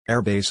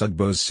Airbase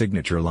Sugbo's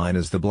signature line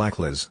is the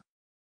Blakliz.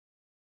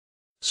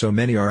 So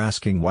many are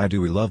asking, why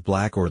do we love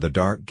black or the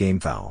dark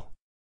gamefowl?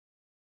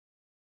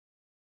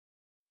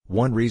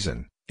 One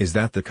reason is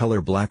that the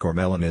color black or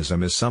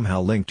melanism is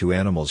somehow linked to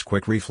animals'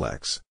 quick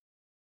reflex.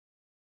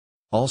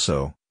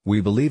 Also,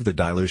 we believe the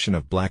dilution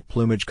of black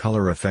plumage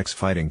color affects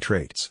fighting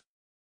traits.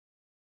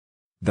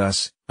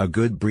 Thus, a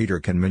good breeder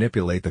can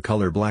manipulate the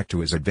color black to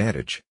his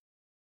advantage.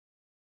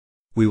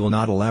 We will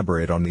not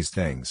elaborate on these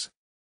things,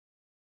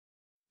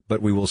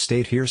 but we will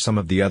state here some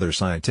of the other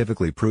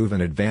scientifically proven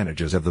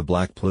advantages of the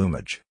black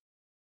plumage.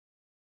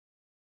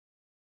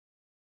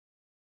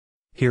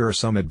 Here are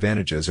some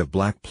advantages of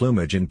black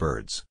plumage in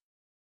birds.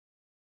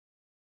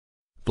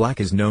 Black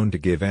is known to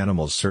give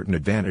animals certain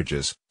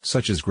advantages,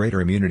 such as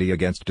greater immunity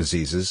against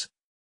diseases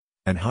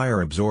and higher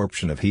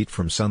absorption of heat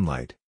from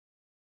sunlight.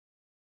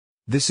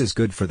 This is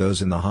good for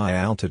those in the high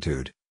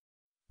altitude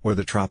or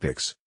the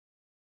tropics.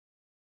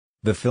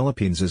 The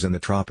Philippines is in the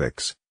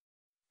tropics,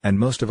 and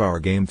most of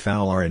our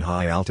gamefowl are in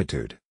high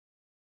altitude.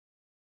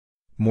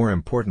 More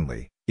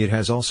importantly, it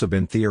has also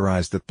been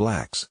theorized that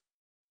blacks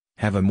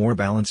have a more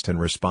balanced and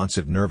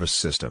responsive nervous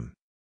system.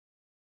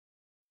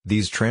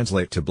 These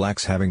translate to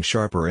blacks having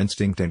sharper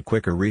instinct and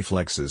quicker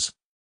reflexes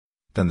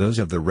than those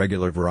of the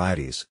regular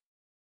varieties.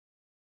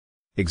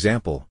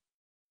 Example: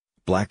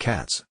 black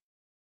cats.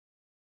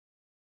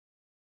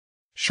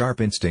 Sharp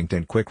instinct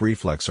and quick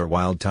reflex are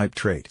wild-type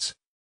traits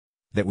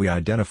that we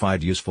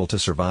identified useful to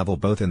survival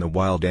both in the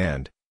wild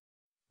and,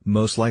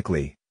 most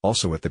likely,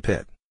 also at the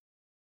pit.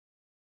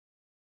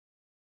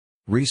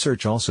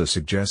 Research also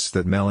suggests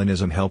that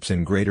melanism helps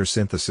in greater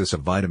synthesis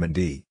of vitamin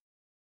D.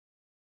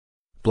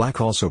 Black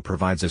also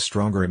provides a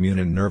stronger immune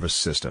and nervous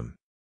system.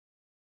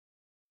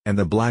 And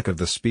the black of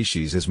the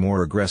species is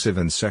more aggressive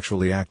and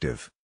sexually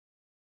active.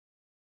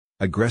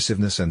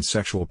 Aggressiveness and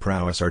sexual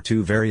prowess are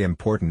two very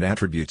important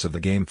attributes of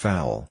the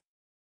gamefowl.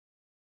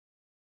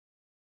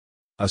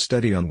 A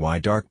study on why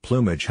dark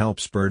plumage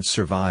helps birds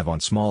survive on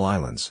small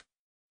islands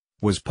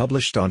was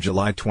published on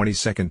July 22,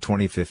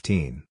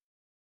 2015.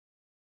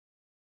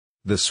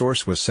 The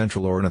source was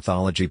Central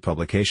Ornithology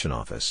Publication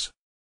Office.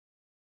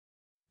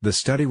 The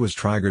study was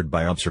triggered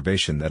by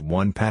observation that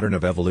one pattern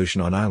of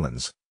evolution on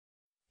islands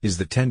is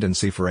the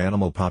tendency for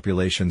animal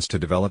populations to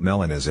develop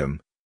melanism,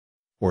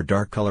 or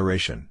dark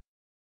coloration.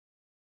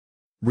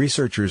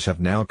 Researchers have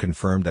now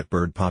confirmed that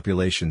bird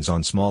populations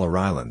on smaller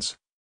islands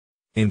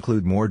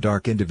include more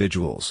dark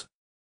individuals.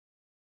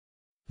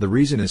 The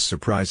reason is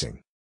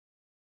surprising.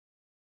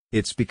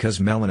 It's because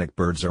melanic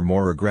birds are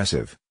more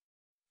aggressive,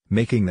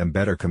 making them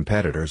better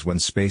competitors when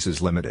space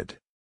is limited.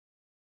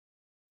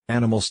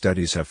 Animal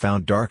studies have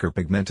found darker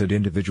pigmented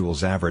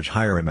individuals average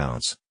higher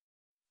amounts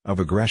of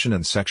aggression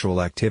and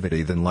sexual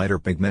activity than lighter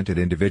pigmented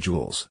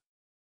individuals.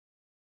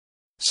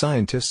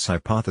 Scientists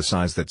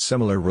hypothesize that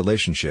similar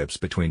relationships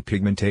between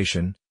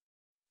pigmentation,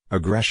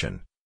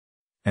 aggression,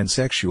 and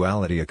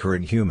sexuality occur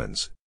in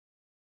humans.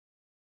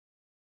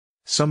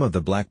 Some of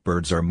the black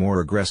birds are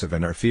more aggressive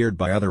and are feared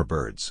by other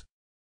birds.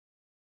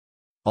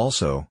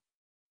 Also,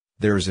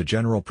 there is a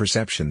general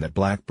perception that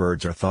black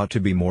birds are thought to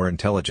be more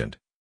intelligent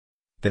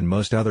than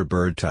most other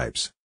bird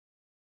types.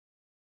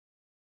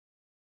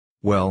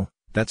 Well,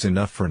 that's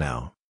enough for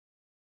now.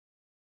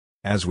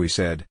 As we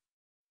said,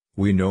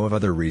 we know of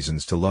other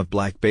reasons to love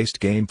black-based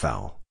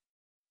gamefowl,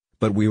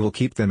 but we will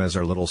keep them as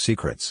our little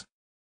secrets.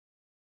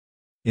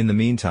 In the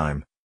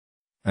meantime,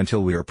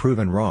 until we are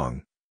proven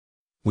wrong,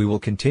 we will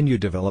continue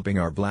developing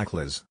our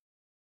Blakliz.